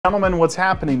Gentlemen, what's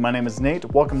happening? My name is Nate.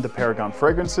 Welcome to Paragon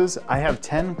Fragrances. I have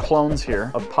 10 clones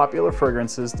here of popular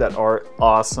fragrances that are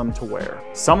awesome to wear.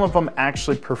 Some of them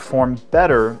actually perform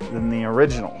better than the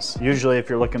originals. Usually if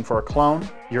you're looking for a clone,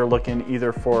 you're looking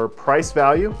either for price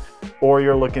value or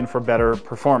you're looking for better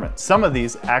performance. Some of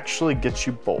these actually get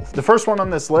you both. The first one on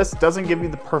this list doesn't give you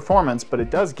the performance, but it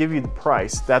does give you the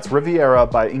price. That's Riviera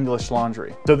by English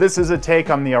Laundry. So this is a take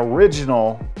on the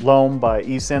original L'Homme by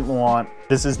Yves Saint Laurent.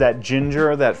 This is that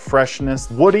ginger, that freshness,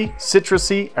 woody,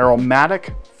 citrusy,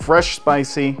 aromatic, fresh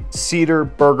spicy, cedar,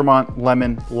 bergamot,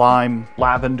 lemon, lime,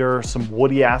 lavender, some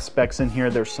woody aspects in here.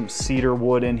 There's some cedar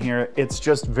wood in here. It's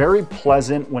just very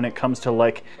pleasant when it comes to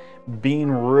like being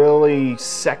really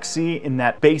sexy in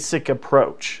that basic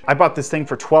approach. I bought this thing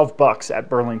for 12 bucks at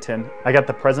Burlington. I got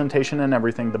the presentation and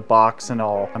everything, the box and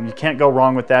all. You can't go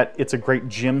wrong with that. It's a great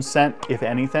gym scent, if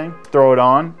anything. Throw it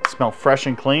on, smell fresh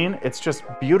and clean. It's just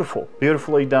beautiful,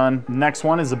 beautifully done. Next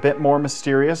one is a bit more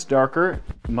mysterious, darker,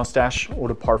 Mustache Eau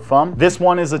de Parfum. This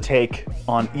one is a take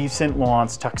on Yves Saint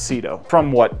Laurent's Tuxedo,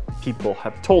 from what people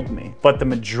have told me. But the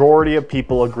majority of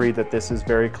people agree that this is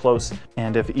very close.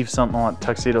 And if Yves Saint Laurent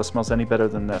Tuxedo smells any better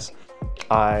than this,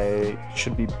 I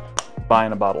should be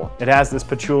buying a bottle. It has this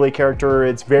patchouli character.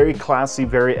 It's very classy,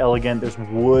 very elegant. There's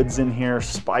woods in here,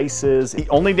 spices. The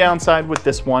only downside with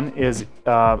this one is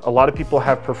a lot of people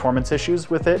have performance issues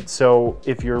with it. So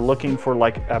if you're looking for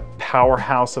like a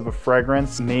powerhouse of a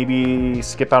fragrance, maybe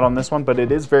skip out on this one, but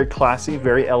it is very classy,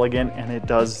 very elegant, and it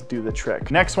does do the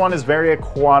trick. Next one is very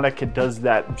aquatic. It does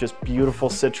that just beautiful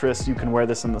citrus. You can wear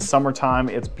this in the summertime.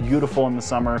 It's beautiful in the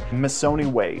summer. Missoni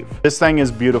Wave. This thing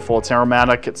is beautiful. It's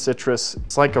aromatic, it's citrus.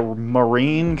 It's like a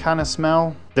marine kind of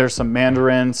smell. There's some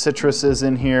mandarin citruses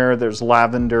in here. There's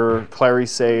lavender, clary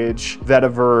sage,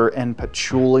 vetiver, and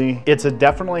patchouli. It's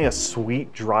definitely a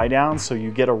sweet dry down, so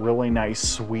you get a really nice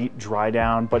sweet dry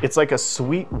down, but it's like a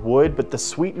sweet wood, but the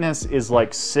sweetness is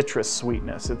like citrus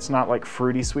sweetness. It's not like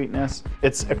fruity sweetness.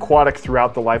 It's aquatic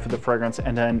throughout the life of the fragrance,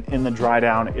 and then in the dry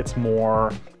down, it's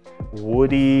more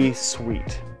woody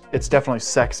sweet. It's definitely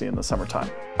sexy in the summertime.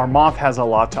 Armaf has a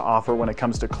lot to offer when it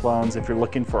comes to clones. If you're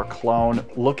looking for a clone,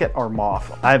 look at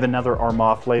Armaf. I have another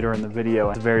Armaf later in the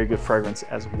video. It's a very good fragrance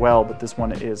as well, but this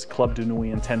one is Club de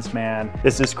Nuit Intense Man.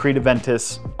 This is Creed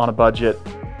Aventus on a budget.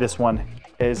 This one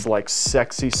is like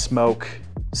sexy smoke,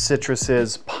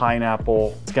 citruses,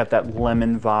 pineapple. It's got that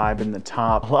lemon vibe in the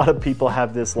top. A lot of people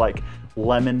have this like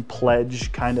lemon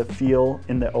pledge kind of feel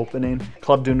in the opening.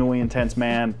 Club de Nuit Intense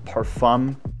Man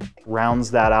Parfum rounds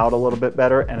that out a little bit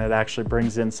better, and it actually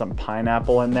brings in some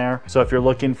pineapple in there. So if you're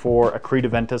looking for a Creed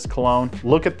Aventus cologne,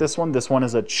 look at this one. This one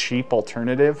is a cheap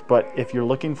alternative, but if you're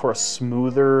looking for a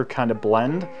smoother kind of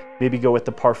blend, maybe go with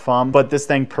the Parfum. But this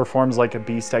thing performs like a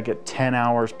beast. I get 10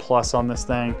 hours plus on this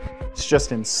thing. It's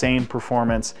just insane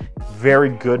performance. Very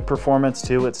good performance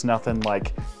too. It's nothing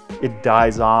like it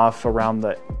dies off around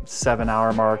the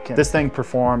 7-hour mark. This thing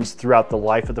performs throughout the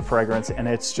life of the fragrance, and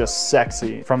it's just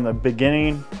sexy from the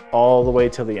beginning all the way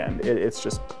to the end. It's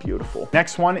just beautiful.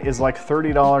 Next one is like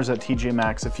 $30 at TJ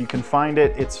Maxx. If you can find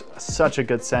it, it's such a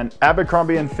good scent.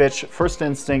 Abercrombie & Fitch First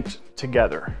Instinct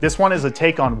Together. This one is a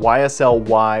take on YSL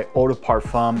Y Eau de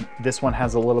Parfum. This one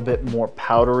has a little bit more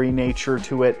powdery nature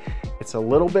to it. It's a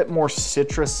little bit more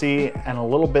citrusy and a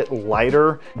little bit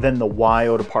lighter than the Y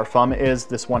Eau de Parfum is.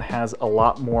 This one has a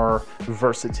lot more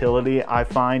versatility, I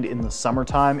find, in the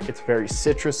summertime. It's very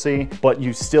citrusy, but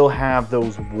you still have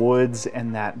those woods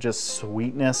and that just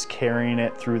sweetness carrying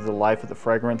it through the life of the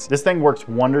fragrance. This thing works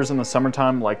wonders in the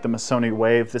summertime, like the Missoni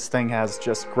Wave. This thing has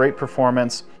just great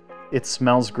performance. It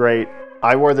smells great.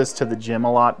 I wear this to the gym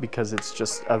a lot because it's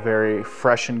just a very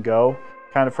fresh and go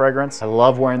kind of fragrance. I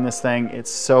love wearing this thing. It's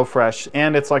so fresh,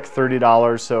 and it's like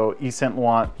 $30. So Yves Saint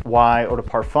Laurent Y Eau de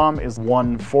Parfum is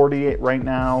 $140 right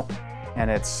now,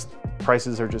 and its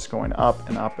prices are just going up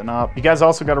and up and up. You guys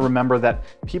also got to remember that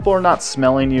people are not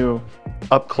smelling you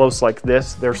up close like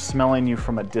this. They're smelling you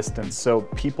from a distance. So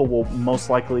people will most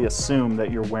likely assume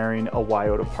that you're wearing a Y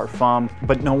Eau de Parfum,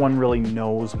 but no one really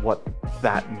knows what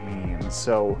that means.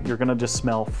 So you're gonna just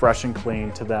smell fresh and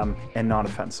clean to them and not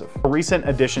offensive. A recent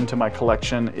addition to my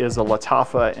collection is a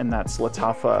Lattafa, and that's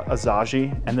Lattafa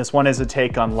Azaji. And this one is a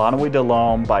take on La Nuit de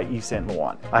l'Homme by Yves Saint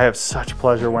Laurent. I have such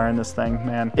pleasure wearing this thing,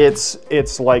 man.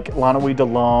 It's like La Nuit de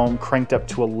l'Homme cranked up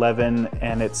to 11,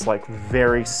 and it's like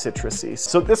very citrusy.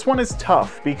 So this one is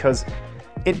tough because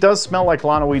it does smell like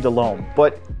La Nuit de l'Homme,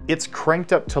 but it's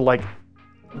cranked up to like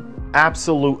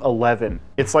absolute 11.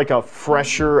 It's like a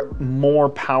fresher, more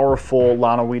powerful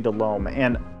La Nuit de l'Homme,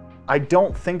 and I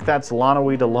don't think that's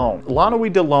Lalique de l'Homme.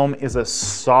 Lalique de l'Homme is a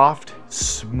soft,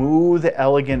 smooth,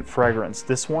 elegant fragrance.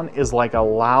 This one is like a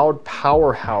loud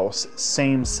powerhouse,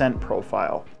 same scent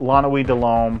profile. Lalique de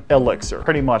l'Homme Elixir.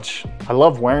 Pretty much, I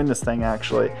love wearing this thing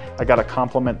actually. I got a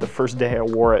compliment the first day I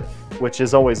wore it, which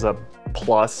is always a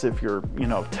plus if you're, you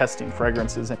know, testing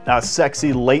fragrances. A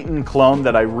sexy Layton cologne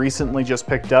that I recently just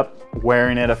picked up,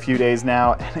 wearing it a few days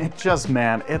now, and it just,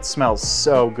 man, it smells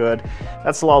so good.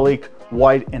 That's Lalique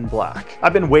White and Black.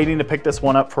 I've been waiting to pick this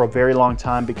one up for a very long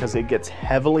time because it gets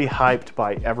heavily hyped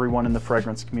by everyone in the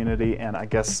fragrance community, and I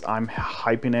guess I'm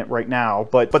hyping it right now,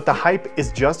 but the hype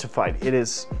is justified. It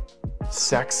is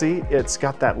sexy, it's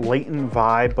got that Layton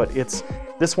vibe, but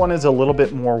this one is a little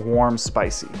bit more warm,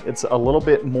 spicy. It's a little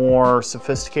bit more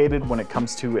sophisticated when it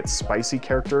comes to its spicy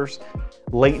characters.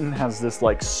 Layton has this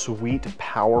like sweet,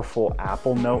 powerful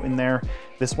apple note in there.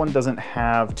 This one doesn't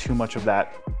have too much of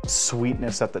that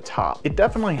sweetness at the top. It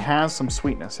definitely has some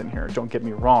sweetness in here, don't get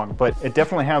me wrong, but it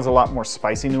definitely has a lot more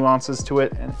spicy nuances to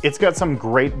it. And it's got some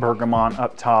great bergamot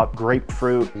up top,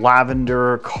 grapefruit,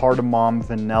 lavender, cardamom,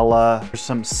 vanilla. There's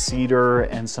some cedar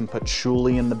and some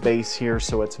patchouli in the base here,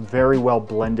 so it's very well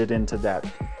blended into that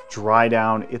dry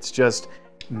down. It's just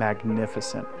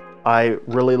magnificent. I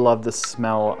really love the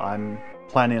smell. I'm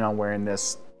planning on wearing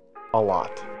this a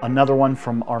lot. Another one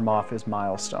from Armaf is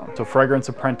Milestone. So Fragrance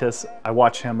Apprentice, I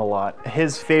watch him a lot.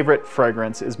 His favorite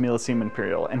fragrance is Millésime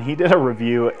Imperial, and he did a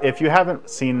review. If you haven't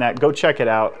seen that, go check it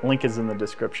out. Link is in the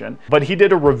description. But he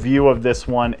did a review of this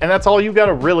one, and that's all you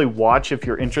gotta really watch if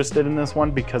you're interested in this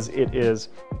one, because it's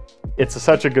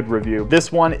such a good review.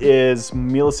 This one is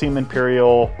Millésime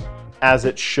Imperial as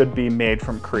it should be made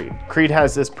from Creed. Creed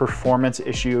has this performance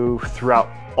issue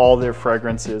throughout all their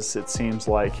fragrances, it seems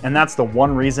like. And that's the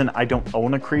one reason I don't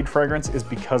own a Creed fragrance, is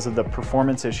because of the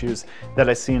performance issues that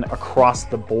I've seen across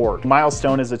the board.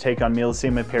 Milestone is a take on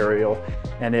Millésime Imperial,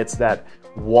 and it's that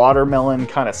watermelon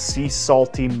kind of sea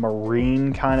salty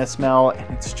marine kind of smell,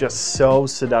 and it's just so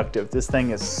seductive. This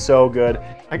thing is so good.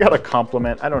 I got a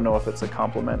compliment. I don't know if it's a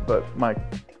compliment, but my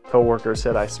coworker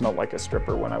said I smelled like a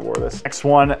stripper when I wore this. Next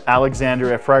one,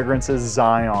 Alexandria Fragrances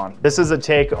Zion. This is a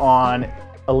take on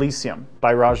Elysium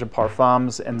by Raja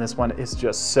Parfums, and this one is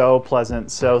just so pleasant,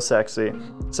 so sexy,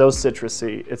 so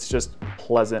citrusy. It's just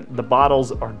pleasant. The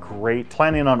bottles are great.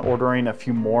 Planning on ordering a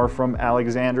few more from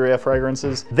Alexandria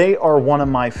Fragrances. They are one of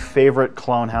my favorite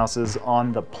cologne houses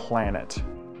on the planet.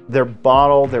 Their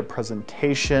bottle, their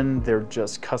presentation, their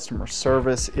just customer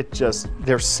service,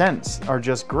 their scents are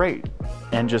just great.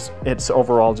 And just, it's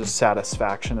overall just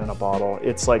satisfaction in a bottle.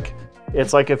 It's like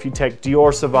if you take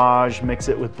Dior Sauvage, mix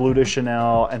it with Bleu de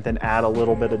Chanel, and then add a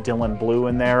little bit of Dylan Blue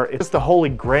in there. It's the holy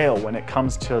grail when it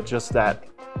comes to just that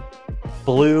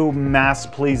blue,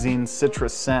 mass-pleasing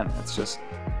citrus scent. It's just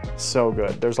so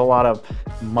good. There's a lot of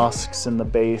musks in the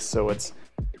base, so it's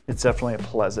definitely a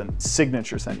pleasant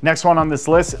signature scent. Next one on this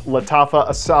list, Latafa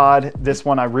Assad. This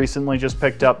one I recently just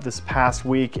picked up this past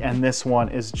week, and this one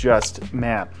is just,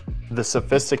 man, the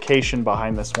sophistication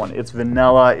behind this one. It's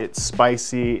vanilla, it's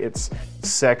spicy, it's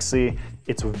sexy.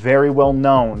 It's very well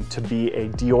known to be a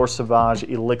Dior Sauvage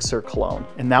Elixir cologne.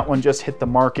 And that one just hit the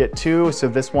market too, so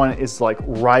this one is like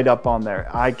right up on there.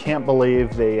 I can't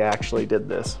believe they actually did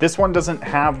this. This one doesn't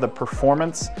have the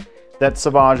performance that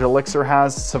Sauvage Elixir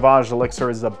has. Sauvage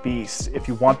Elixir is a beast. If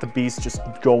you want the beast, just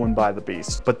go and buy the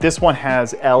beast. But this one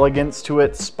has elegance to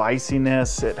it,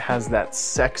 spiciness, it has that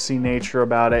sexy nature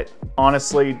about it.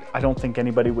 Honestly, I don't think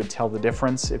anybody would tell the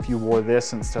difference if you wore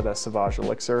this instead of Sauvage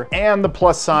Elixir. And the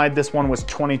plus side, this one was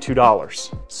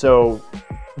 $22. So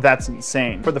that's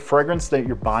insane. For the fragrance that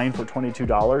you're buying for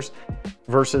 $22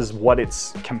 versus what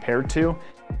it's compared to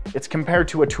a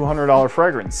 $200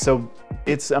 fragrance. So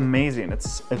it's amazing.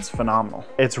 It's phenomenal.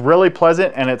 It's really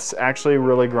pleasant, and it's actually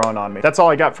really growing on me. That's all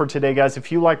I got for today, guys.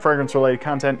 If you like fragrance related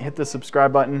content, hit the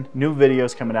subscribe button. New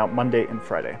videos coming out Monday and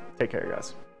Friday. Take care,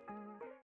 guys.